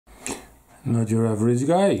Not Your Average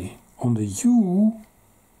Guy on the YouTube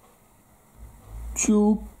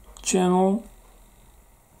channel.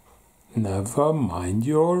 Never mind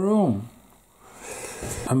your own.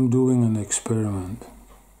 I'm doing an experiment.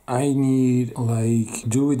 I need like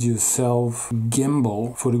do-it-yourself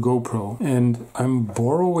gimbal for the GoPro, and I'm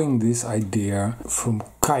borrowing this idea from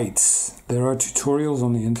kites. There are tutorials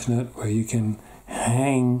on the internet where you can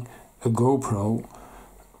hang a GoPro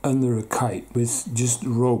under a kite with just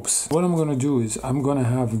ropes. What I'm gonna do is I'm gonna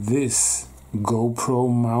have this GoPro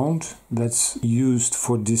mount that's used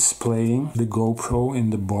for displaying the GoPro in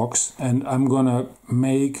the box, and I'm gonna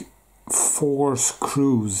make 4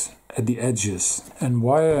 screws at the edges. And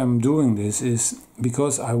why I'm doing this is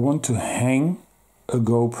because I want to hang a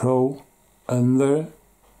GoPro under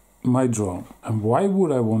my drone. And why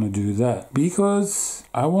would I want to do that? Because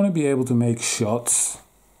I want to be able to make shots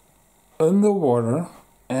underwater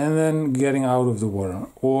and then getting out of the water,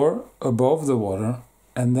 or above the water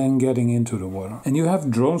and then getting into the water. And you have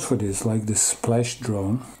drones for this, like the Splash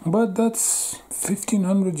drone, but that's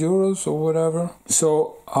 1,500 euros or whatever.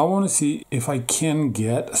 So I want to see if I can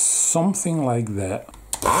get something like that.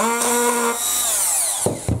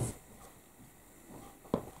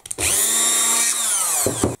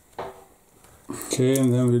 Okay,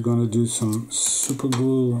 and then we're gonna do some super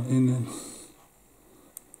glue in it.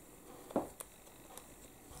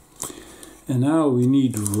 And now we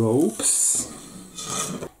need ropes.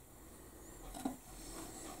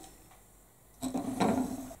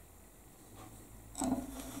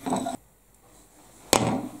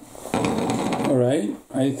 Alright,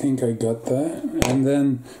 I think I got that. And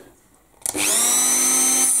then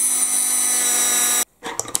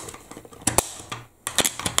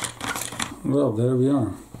well, there we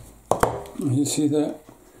are. You see that?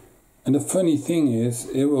 And the funny thing is,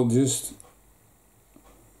 it will just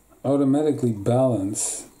automatically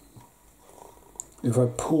balance if I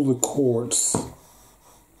pull the cords.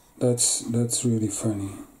 That's really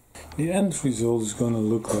funny. The end result is gonna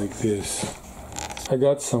look like this. I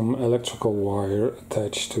got some electrical wire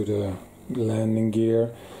attached to the landing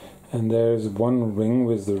gear, and there's one ring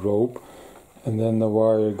with the rope, and then the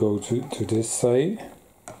wire goes to this side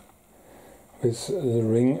with the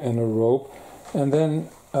ring and a rope, and then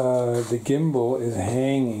the gimbal is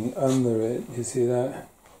hanging under it. You see that?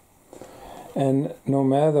 And no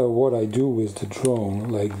matter what I do with the drone,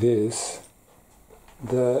 like this,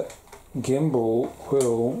 the gimbal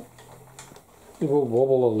will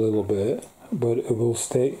wobble a little bit, but it will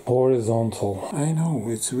stay horizontal. I know,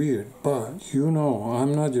 it's weird, but you know,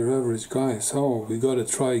 I'm not your average guy, so we gotta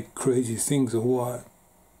try crazy things or what?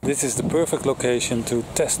 This is the perfect location to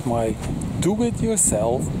test my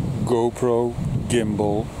do-it-yourself GoPro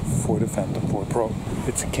gimbal for the Phantom 4 Pro.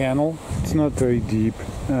 It's a Canon, it's not very deep,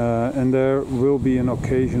 and there will be an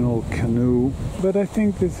occasional canoe, but I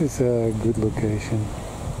think this is a good location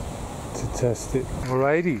to test it.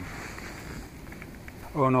 Alrighty.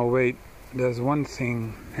 Oh no, wait, there's one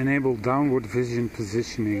thing. Enable downward vision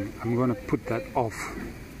positioning. I'm gonna put that off,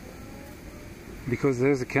 because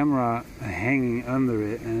there's a camera hanging under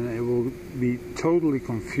it and it will be totally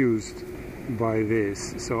confused by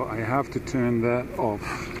this, so I have to turn that off.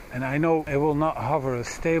 And I know it will not hover as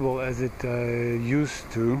stable as it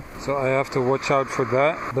used to, so I have to watch out for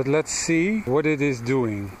that. But let's see what it is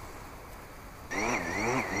doing.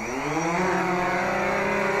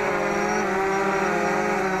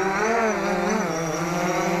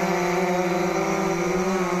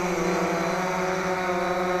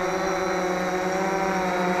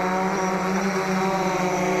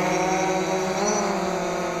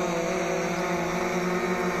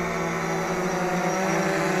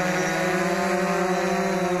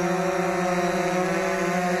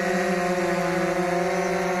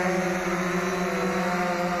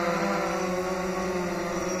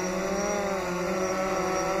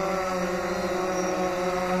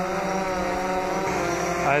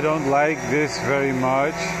 I don't like this very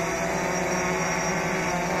much.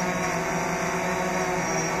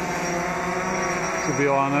 To be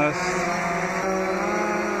honest,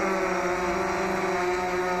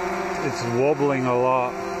 it's wobbling a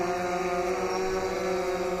lot.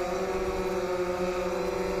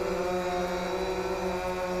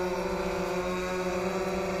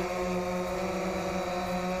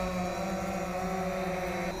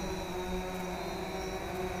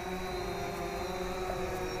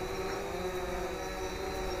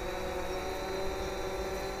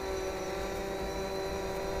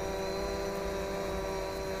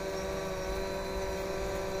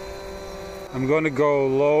 I'm going to go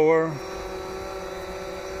lower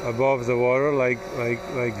above the water like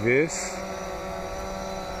this,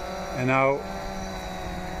 and now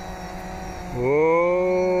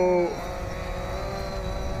Whoa!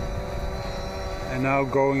 And now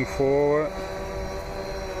going forward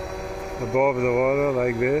above the water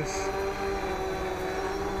like this.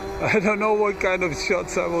 I don't know what kind of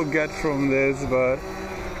shots I will get from this, but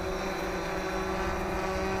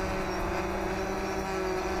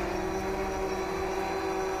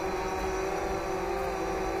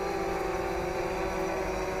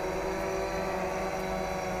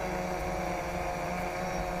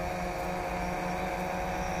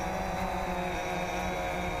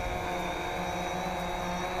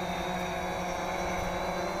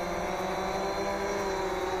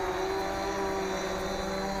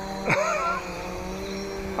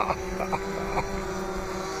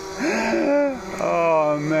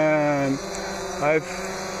oh man, I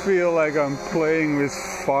feel like I'm playing with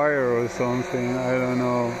fire or something, I don't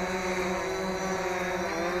know.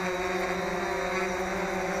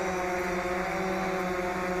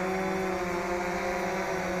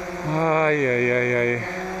 Ay, ay, ay,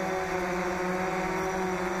 ay.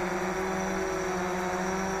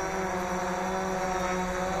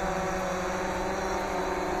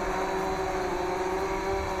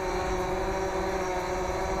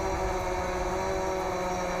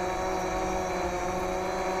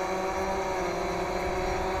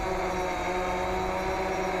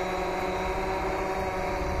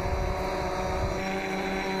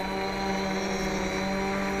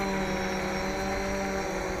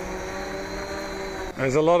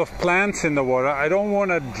 There's a lot of plants in the water. I don't want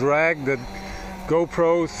to drag the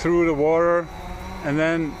GoPro through the water and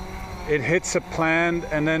then it hits a plant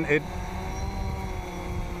and then it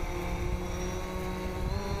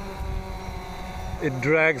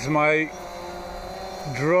drags my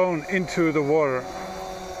drone into the water.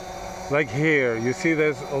 Like here, you see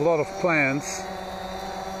there's a lot of plants.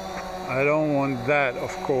 I don't want that,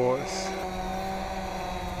 of course.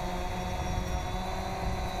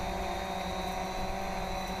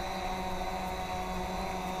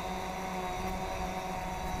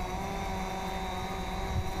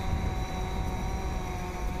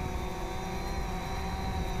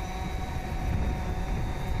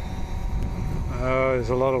 There's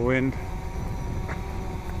a lot of wind.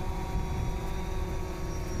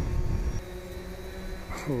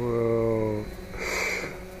 Whoa.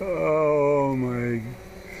 Oh my.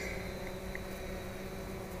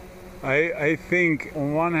 I think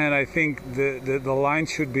on one hand I think the line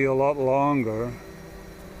should be a lot longer.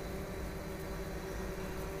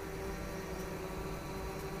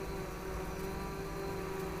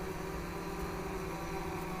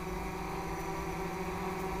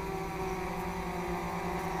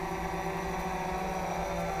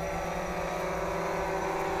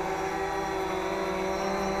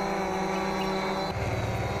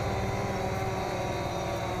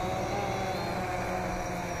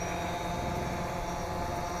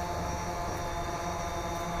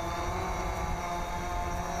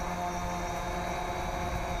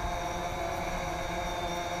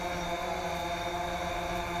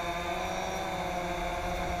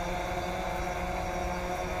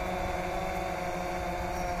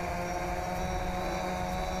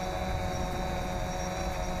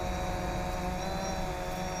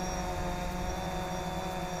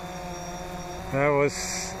 That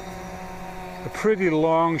was a pretty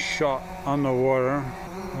long shot on the water.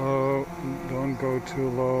 Oh, don't go too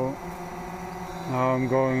low. Now I'm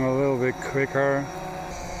going a little bit quicker.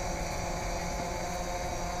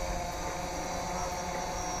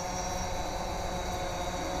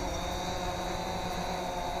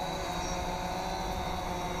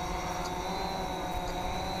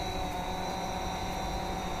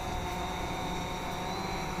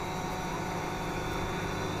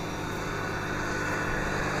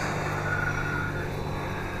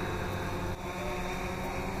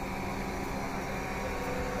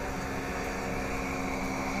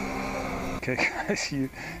 Okay guys,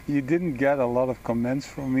 you didn't get a lot of comments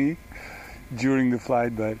from me during the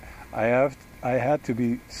flight, but I had to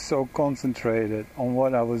be so concentrated on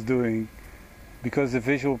what I was doing because the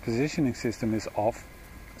visual positioning system is off.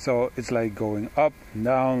 So it's like going up,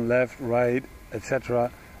 down, left, right,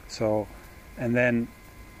 etc. So, and then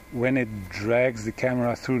when it drags the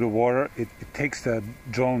camera through the water, it takes the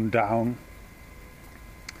drone down.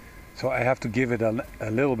 So I have to give it a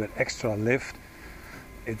little bit extra lift.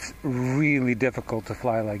 It's really difficult to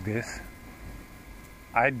fly like this.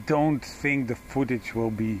 I don't think the footage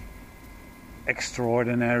will be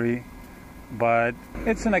extraordinary, but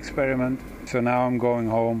it's an experiment. So now I'm going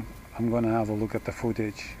home. I'm gonna have a look at the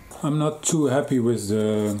footage. I'm not too happy with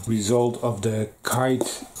the result of the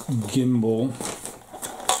kite gimbal.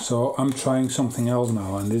 So I'm trying something else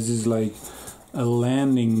now, and this is like a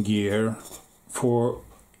landing gear for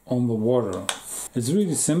on the water. It's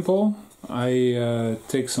really simple. I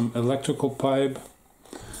take some electrical pipe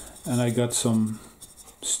and I got some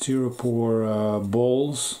styropor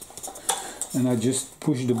balls, and I just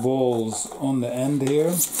push the balls on the end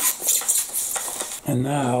here, and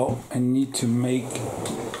now I need to make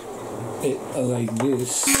it like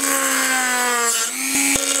this.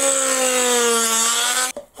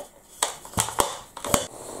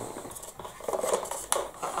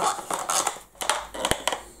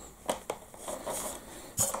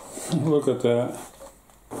 Look at that.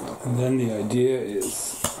 And then the idea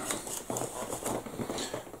is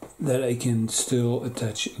that I can still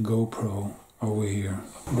attach a GoPro over here.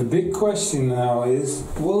 The big question now is,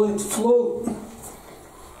 will it float?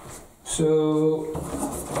 So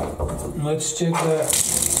let's check that.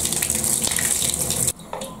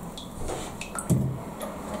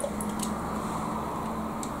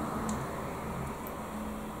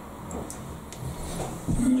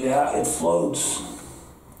 Yeah, it floats.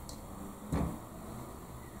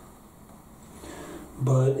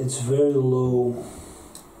 But it's very low.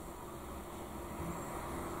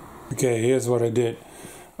 Okay, here's what I did.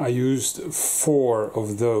 I used 4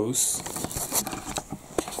 of those.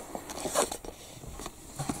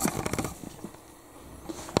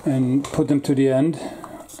 And put them to the end,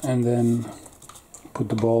 and then put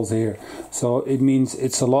the balls here. So it means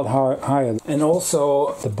it's a lot higher. And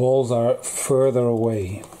also the balls are further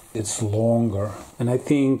away. It's longer. And I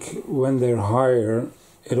think when they're higher,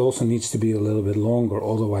 it also needs to be a little bit longer,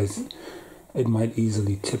 otherwise it might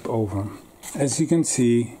easily tip over. As you can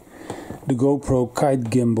see, the GoPro kite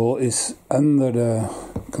gimbal is under the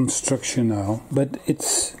construction now, but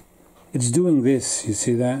it's doing this, you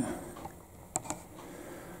see that?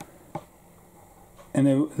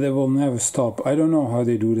 And they will never stop. I don't know how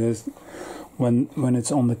they do this when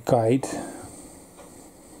it's on the kite,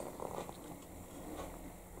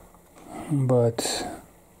 but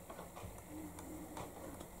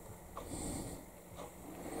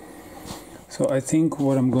so I think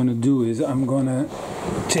what I'm gonna do is I'm gonna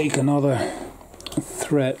take another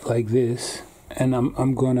thread like this, and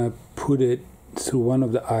I'm gonna put it through one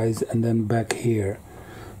of the eyes and then back here,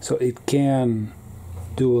 so it can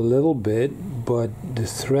do a little bit, but the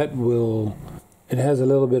thread it has a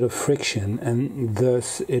little bit of friction, and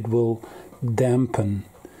thus it will dampen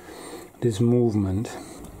this movement.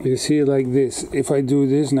 You see it like this. If I do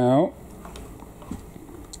this now,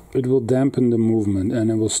 it will dampen the movement,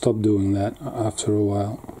 and it will stop doing that after a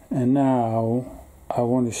while. And now I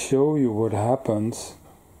want to show you what happens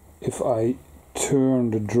if I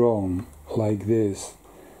turn the drone like this.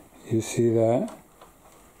 You see that?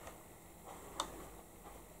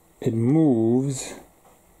 It moves,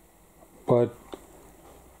 but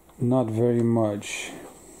not very much.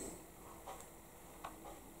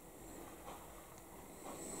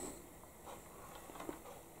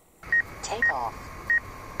 Take off.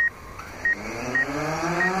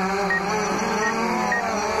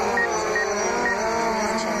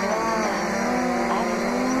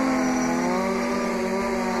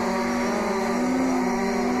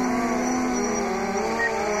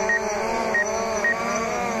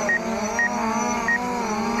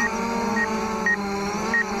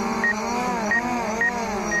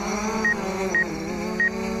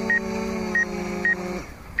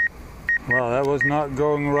 Well, that was not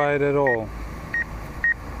going right at all.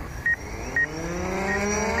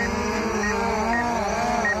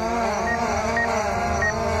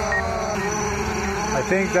 I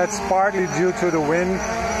think that's partly due to the wind.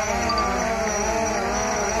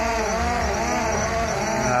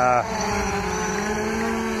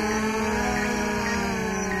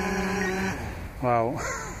 Wow.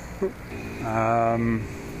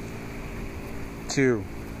 2.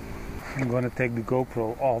 I'm going to take the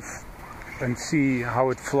GoPro off and see how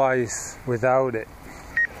it flies without it.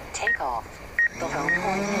 Take off. The home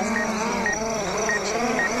point is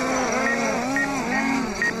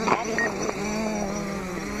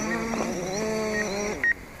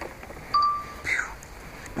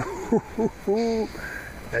complete.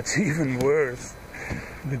 That's even worse.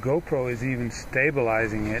 The GoPro is even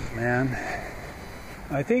stabilizing it, man.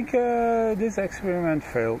 I think this experiment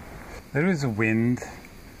failed. There is a wind,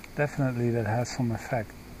 definitely, that has some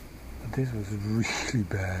effect. But this was really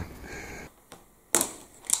bad.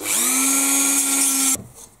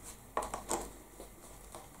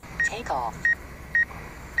 Take off.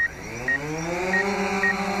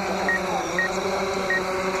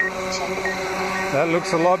 That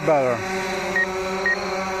looks a lot better.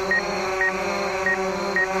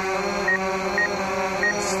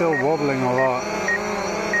 It's still wobbling a lot.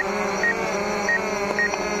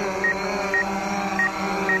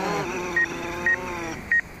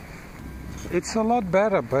 It's a lot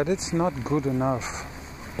better, but it's not good enough.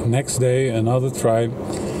 Next day, another try.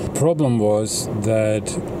 Problem was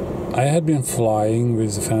that I had been flying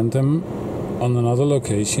with the Phantom on another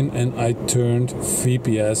location and I turned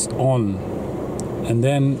VPS on. And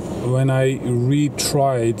then when I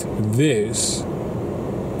retried this,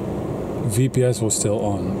 VPS was still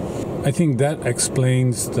on. I think that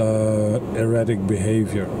explains the erratic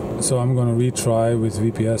behavior. So I'm gonna retry with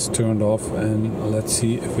VPS turned off and let's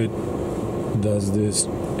see if it does this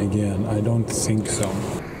again. I don't think so.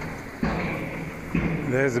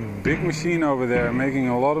 There's a big machine over there making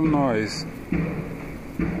a lot of noise.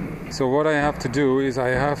 So what I have to do is I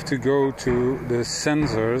have to go to the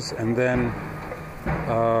sensors and then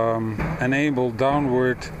enable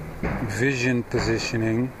downward vision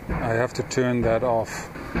positioning. I have to turn that off.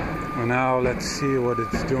 And now let's see what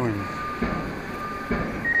it's doing.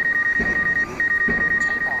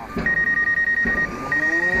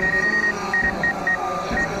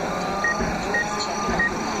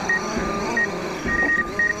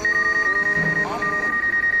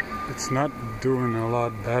 It's not doing a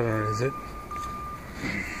lot better, is it?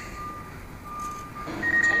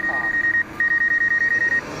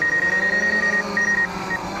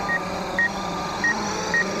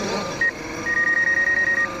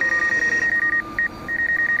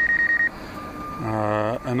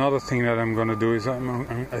 Another thing that I'm going to do is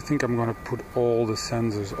I think I'm going to put all the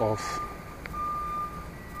sensors off.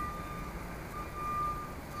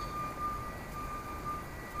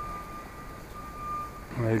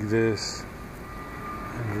 Like this,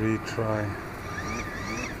 and retry.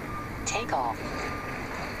 Take off.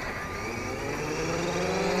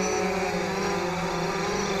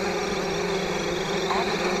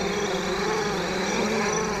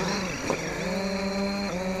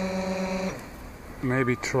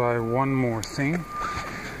 Maybe try one more thing,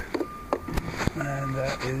 and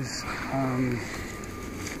that is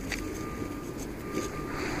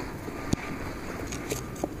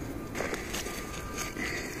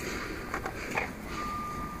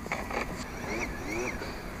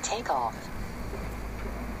take off.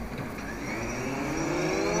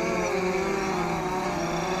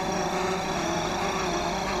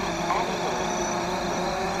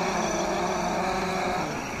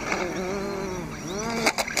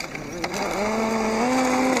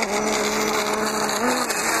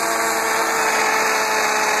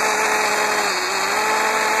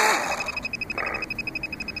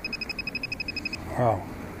 Wow,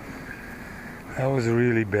 that was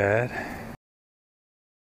really bad.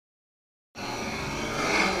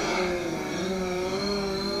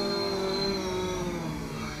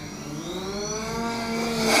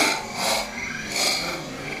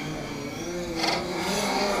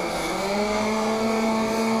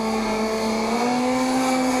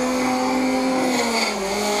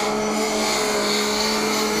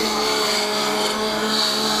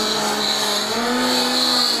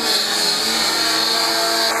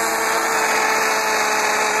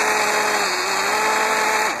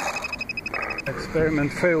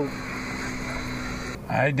 Experiment failed.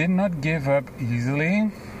 I did not give up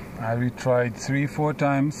easily. I retried 3-4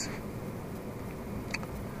 times,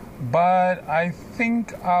 but I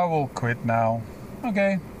think I will quit now.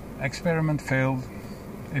 Okay, experiment failed.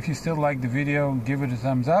 If you still like the video, give it a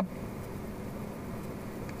thumbs up.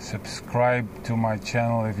 Subscribe to my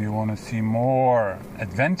channel if you want to see more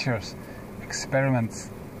adventures, experiments,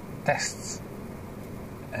 tests,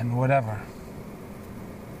 and whatever.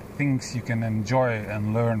 Things you can enjoy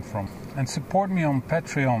and learn from. And support me on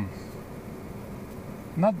Patreon.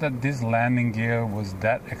 Not that this landing gear was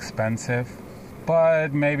that expensive,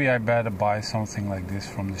 but maybe I better buy something like this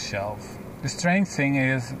from the shelf. The strange thing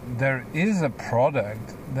is, there is a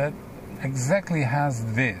product that exactly has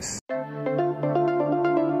this.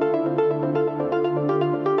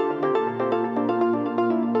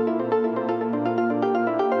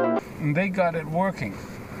 And they got it working.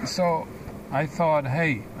 So I thought,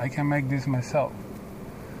 hey, I can make this myself.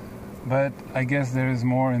 But I guess there is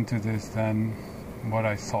more into this than what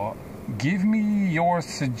I thought. Give me your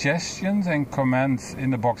suggestions and comments in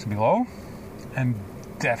the box below. And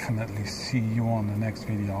definitely see you on the next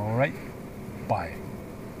video, alright? Bye.